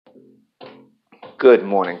Good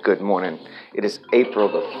morning, good morning. It is April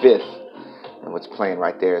the 5th, and what's playing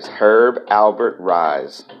right there is Herb Albert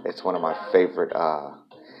Rise. It's one of my favorite,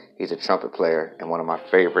 he's a trumpet player, and one of my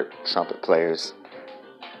favorite trumpet players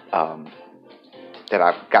that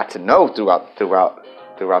I've got to know throughout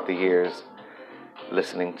the years,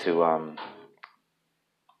 listening to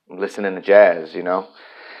jazz,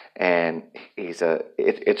 And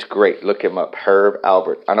it's great. Look him up, Herb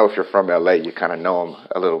Albert. I know if you're from LA, you kind of know him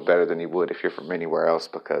a little better than you would if you're from anywhere else,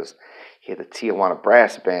 because he had the Tijuana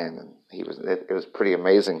Brass Band, and it was pretty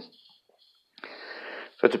amazing.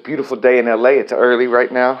 So it's a beautiful day in LA. It's early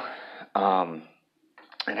right now, and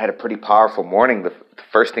had a pretty powerful morning. The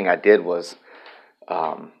first thing I did was,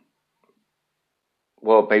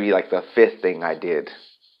 maybe like the fifth thing I did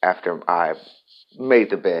after I made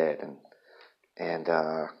the bed and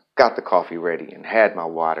got the coffee ready and had my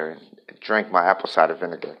water and drank my apple cider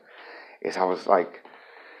vinegar, is I was like,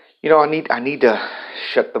 I need to not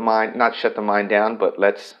shut the mind down, but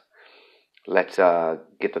let's get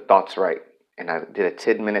the thoughts right. And I did a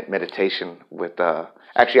 10-minute meditation with,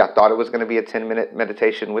 actually I thought it was going to be a 10-minute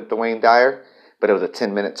meditation with Dwayne Dyer, but it was a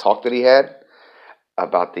 10-minute talk that he had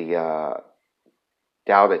about the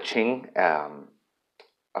Tao Te Ching, the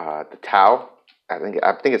Tao. I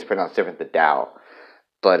think it's pronounced different, the Tao.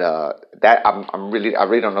 But that I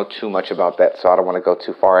really don't know too much about that, so I don't want to go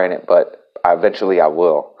too far in it. But eventually I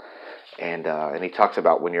will. And he talks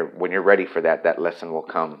about when you're ready for that lesson will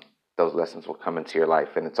come. Those lessons will come into your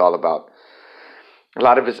life, and it's all about a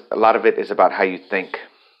lot of it is about how you think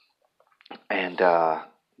and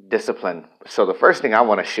discipline. So the first thing I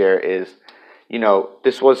want to share is,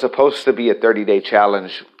 this was supposed to be a 30-day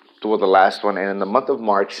challenge for the last one, and in the month of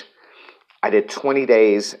March, I did 20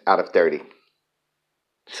 days out of 30.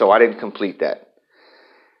 So I didn't complete that.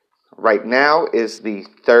 Right now is the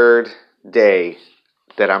third day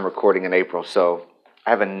that I'm recording in April. So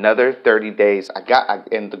I have another 30 days.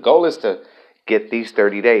 And the goal is to get these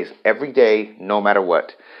 30 days every day, no matter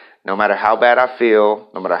what. No matter how bad I feel,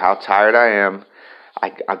 no matter how tired I am,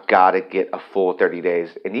 I got to get a full 30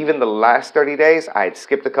 days. And even the last 30 days, I had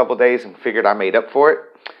skipped a couple days and figured I made up for it.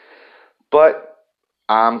 But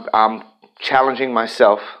I'm challenging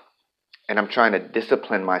myself, and I'm trying to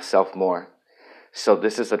discipline myself more. So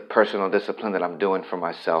this is a personal discipline that I'm doing for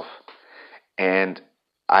myself. And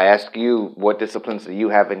I ask you, what disciplines do you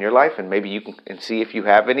have in your life? And maybe you can see if you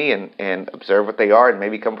have any and observe what they are, and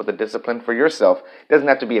maybe come up with a discipline for yourself. It doesn't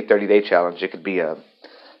have to be a 30-day challenge. It could be a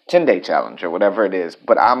 10-day challenge or whatever it is.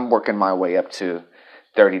 But I'm working my way up to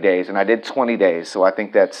 30 days. And I did 20 days. So I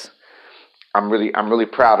think I'm really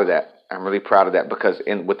proud of that. I'm really proud of that, because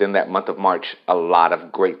within that month of March, a lot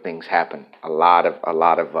of great things happen. A lot of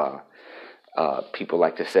people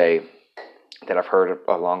like to say that I've heard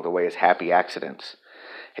along the way is happy accidents.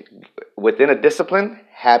 Within a discipline,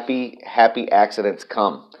 happy accidents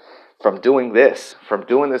come from doing this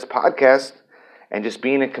podcast, and just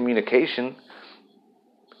being in communication.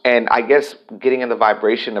 And I guess getting in the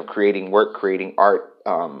vibration of creating work, creating art,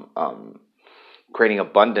 creating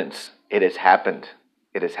abundance. It has happened.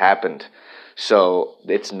 So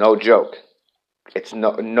it's no joke. It's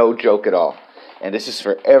no joke at all. And this is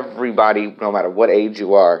for everybody, no matter what age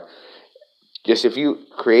you are. Just if you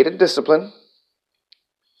create a discipline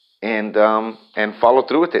and follow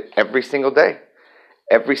through with it every single day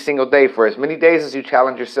for as many days as you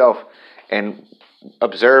challenge yourself, and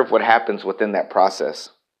observe what happens within that process.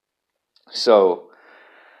 So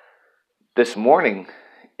this morning,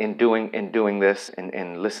 in doing this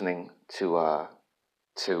and listening to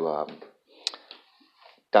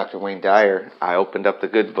Dr. Wayne Dyer, I opened up the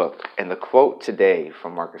good book, and the quote today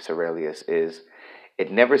from Marcus Aurelius is,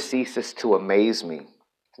 "It never ceases to amaze me.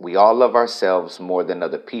 We all love ourselves more than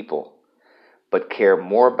other people, but care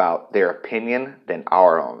more about their opinion than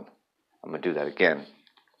our own." I'm going to do that again.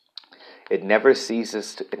 It never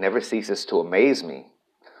ceases to amaze me.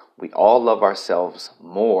 We all love ourselves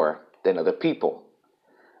more than other people,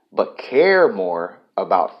 but care more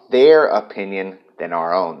about their opinion than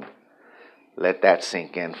our own. Let that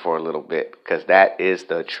sink in for a little bit, because that is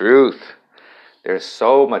the truth. There's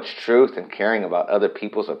so much truth in caring about other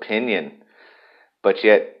people's opinion, but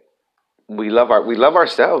yet we love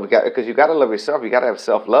ourselves. Because you got to love yourself. You got to have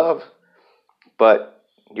self-love, but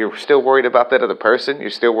you're still worried about that other person.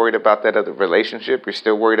 You're still worried about that other relationship. You're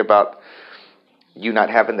still worried about you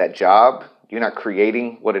not having that job. You're not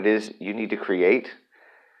creating what it is you need to create.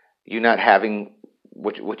 You're not having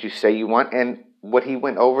what you say you want. And what he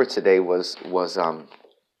went over today was you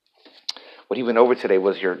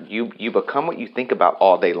become what you think about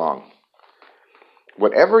all day long.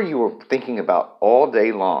 Whatever you were thinking about all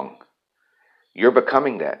day long, you're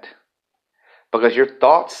becoming that. because your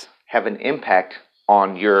thoughts have an impact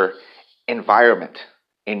on your environment,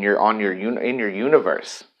 in your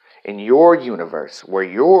universe, in your universe where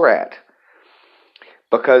you're at,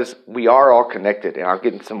 because we are all connected. And I'll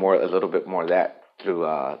get into a little bit more of that through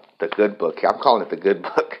the good book. I'm calling it the good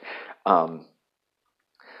book.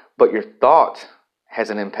 But your thought has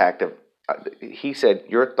an impact of. He said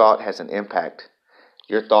your thought has an impact.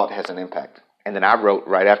 Your thought has an impact. And then I wrote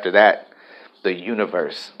right after that, the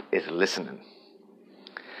universe is listening.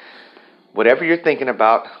 Whatever you're thinking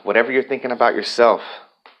about yourself,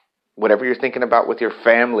 whatever you're thinking about with your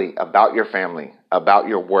family, about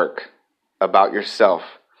your work, about yourself,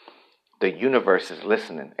 the universe is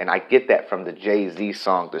listening. And I get that from the Jay-Z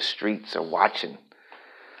song, The Streets Are Watching.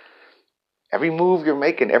 Every move you're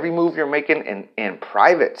making in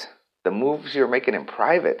private, the moves you're making in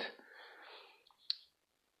private,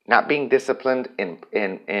 not being disciplined in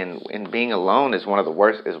being alone is one of the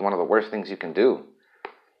worst things you can do.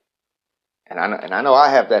 And I know I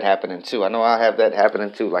have that happening too.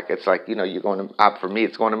 Like, it's like, you're going to, for me,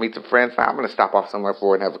 it's going to meet some friends. I'm going to stop off somewhere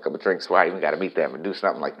for and have a couple of drinks where I even got to meet them and do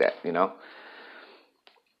something like that, Or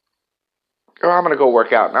I'm going to go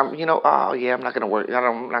work out. And I'm not going to work.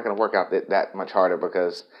 I'm not going to work out that much harder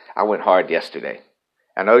because I went hard yesterday.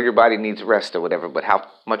 I know your body needs rest or whatever, but how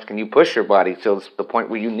much can you push your body till the point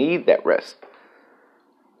where you need that rest?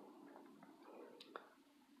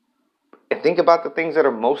 And think about the things that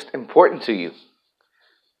are most important to you.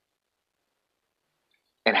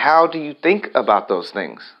 And how do you think about those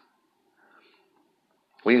things?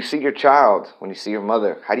 When you see your child, when you see your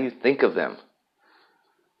mother, how do you think of them?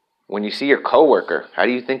 When you see your coworker, how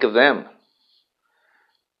do you think of them?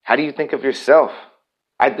 How do you think of yourself?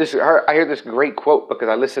 I hear this great quote because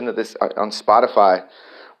I listen to this on Spotify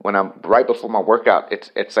when I'm right before my workout.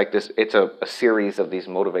 It's like this. It's a series of these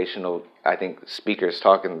motivational, I think, speakers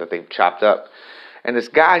talking that they've chopped up. And this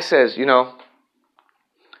guy says,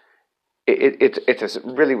 it's a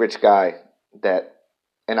really rich guy that,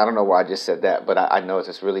 and I don't know why I just said that, but I know it's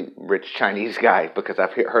this really rich Chinese guy because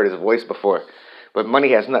I've heard his voice before. But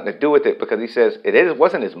money has nothing to do with it because he says it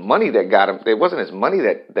wasn't his money that got him. It wasn't his money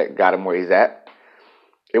that got him where he's at.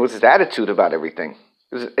 It was his attitude about everything.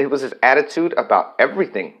 It was his attitude about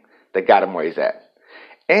everything that got him where he's at.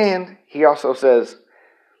 And he also says,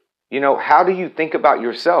 how do you think about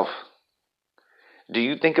yourself? Do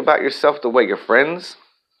you think about yourself the way your friends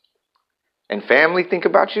and family think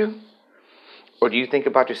about you? Or do you think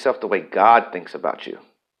about yourself the way God thinks about you?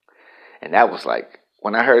 And that was like,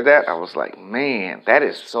 when I heard that, I was like, man, that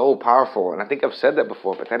is so powerful. And I think I've said that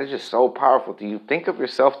before, but that is just so powerful. Do you think of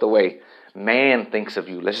yourself the way man thinks of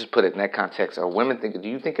you? Let's just put it in that context. Or women think, do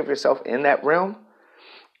you think of yourself in that realm?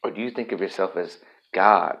 Or do you think of yourself as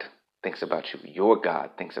God thinks about you? Your God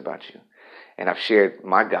thinks about you. And I've shared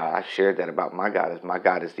my God. I've shared that about my God. As my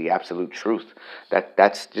God is the absolute truth.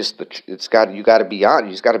 That's just you got to be honest.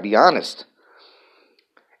 You just got to be honest.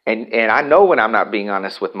 And I know when I'm not being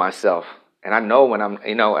honest with myself. And I know when I'm,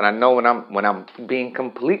 when I'm being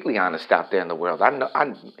completely honest out there in the world.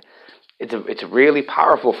 It's really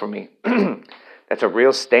powerful for me. That's a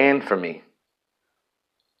real stand for me.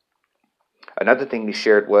 Another thing he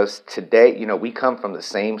shared was today, we come from the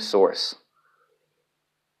same source.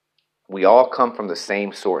 We all come from the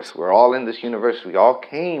same source. We're all in this universe. We all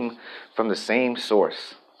came from the same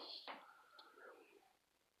source.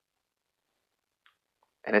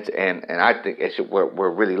 And I think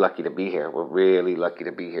we're really lucky to be here. We're really lucky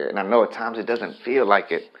to be here. And I know at times it doesn't feel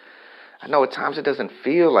like it.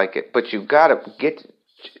 But you gotta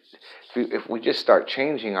if we just start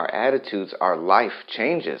changing our attitudes, our life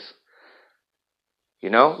changes.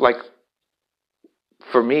 Like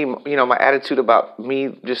for me, my attitude about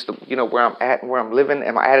me, just where I'm at and where I'm living,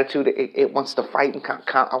 and my attitude, it wants to fight and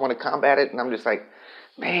I want to combat it, and I'm just like,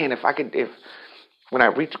 man, when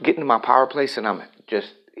I get into my power place and I'm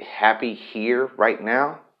just happy here right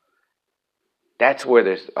now, that's where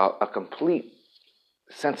there's a complete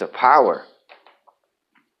sense of power.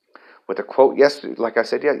 With the quote yesterday, like I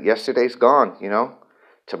said, yesterday's gone,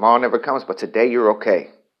 tomorrow never comes, but today you're okay.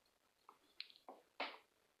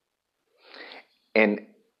 And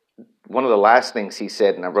one of the last things he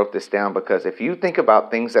said, and I wrote this down because if you think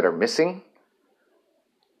about things that are missing,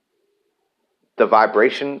 the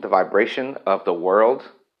vibration of the world,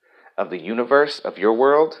 of the universe, of your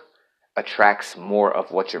world, attracts more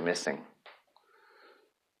of what you're missing.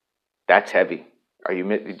 That's heavy.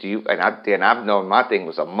 And I've known my thing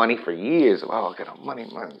was money for years. Oh, I got money,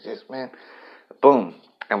 just man, boom.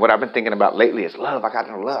 And what I've been thinking about lately is love. I got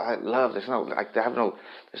no love. There's no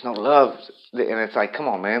love. And it's like, come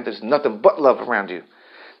on, man. There's nothing but love around you.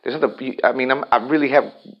 I really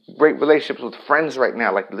have great relationships with friends right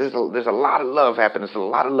now. Like there's a lot of love happening. There's a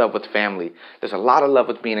lot of love with family. There's a lot of love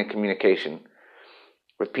with being in communication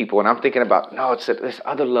with people. And I'm thinking about, no, it's this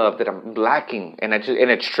other love that I'm lacking. And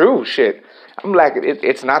it's true, shit. I'm lacking.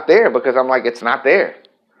 It's not there because I'm like, it's not there.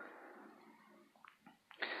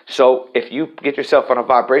 So if you get yourself on a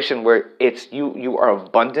vibration where you are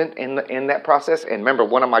abundant in that process, and remember,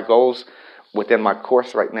 one of my goals within my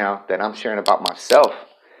course right now that I'm sharing about myself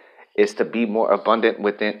is to be more abundant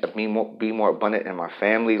be more abundant in my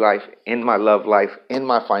family life, in my love life, in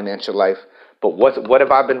my financial life. But what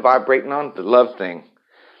have I been vibrating on? The love thing,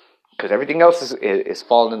 because everything else is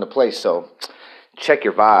falling into place. So check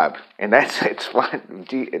your vibe, and it's fine.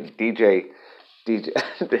 DJ, these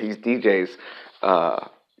DJs.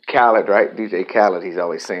 Khaled, right? DJ Khaled, he's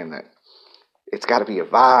always saying that. It's got to be a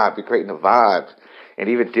vibe. You're creating a vibe. And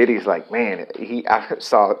even Diddy's like, man, I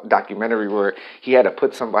saw a documentary where he had to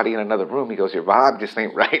put somebody in another room. He goes, your vibe just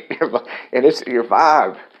ain't right. And it's your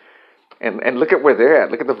vibe. And look at where they're at.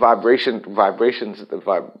 Look at the vibrations,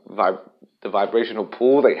 the vibrational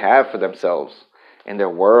pool they have for themselves in their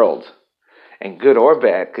world. And good or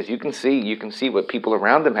bad, because you can see what people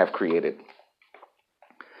around them have created.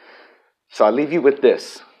 So I leave you with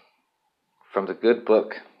this from the good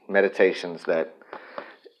book Meditations, that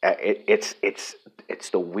it's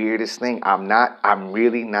the weirdest thing. I'm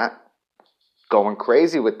really not going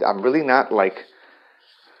crazy with. I'm really not like.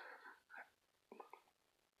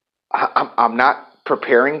 I'm not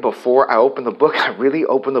preparing before I open the book. I really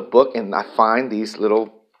open the book and I find this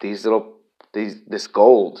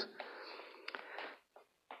gold.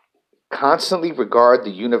 Constantly regard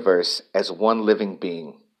the universe as one living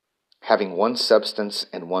being, having one substance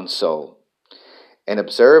and one soul, and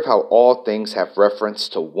observe how all things have reference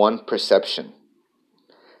to one perception,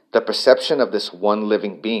 the perception of this one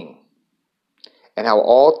living being, and how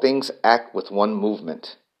all things act with one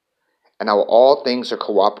movement, and how all things are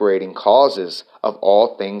cooperating causes of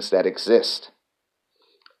all things that exist.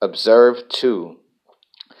 Observe, too,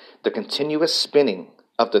 the continuous spinning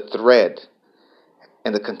of the thread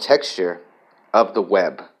and the contexture of the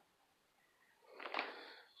web.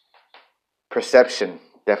 Perception,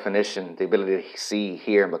 definition, the ability to see,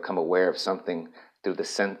 hear, and become aware of something through the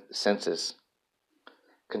senses.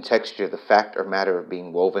 Contexture, the fact or matter of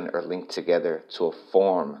being woven or linked together to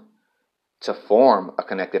form a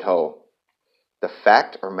connected whole. The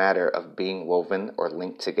fact or matter of being woven or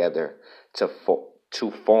linked together to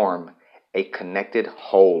form a connected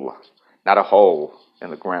whole. Not a hole in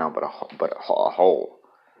the ground, but a whole.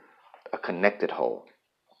 A connected whole.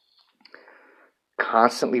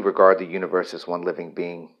 Constantly regard the universe as one living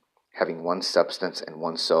being, having one substance and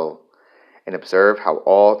one soul, and observe how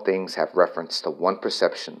all things have reference to one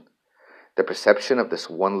perception, the perception of this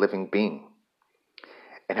one living being,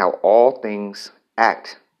 and how all things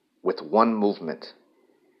act with one movement,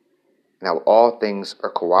 and how all things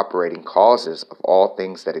are cooperating causes of all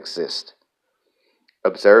things that exist.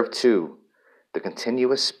 Observe, too, the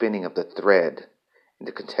continuous spinning of the thread and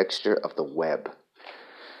the contexture of the web.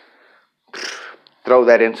 Throw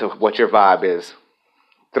that into what your vibe is.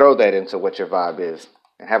 Throw that into what your vibe is.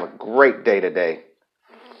 And have a great day today.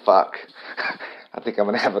 Fuck. I'm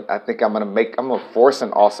gonna force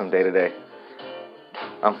an awesome day today.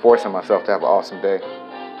 I'm forcing myself to have an awesome day.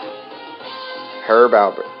 Herb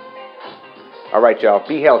Albert. All right, y'all.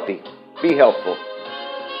 Be healthy. Be helpful.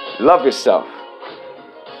 Love yourself.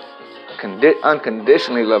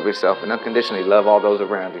 Unconditionally love yourself and unconditionally love all those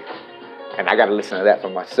around you. And I got to listen to that for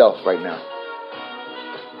myself right now.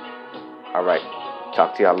 All right.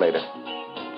 Talk to y'all later.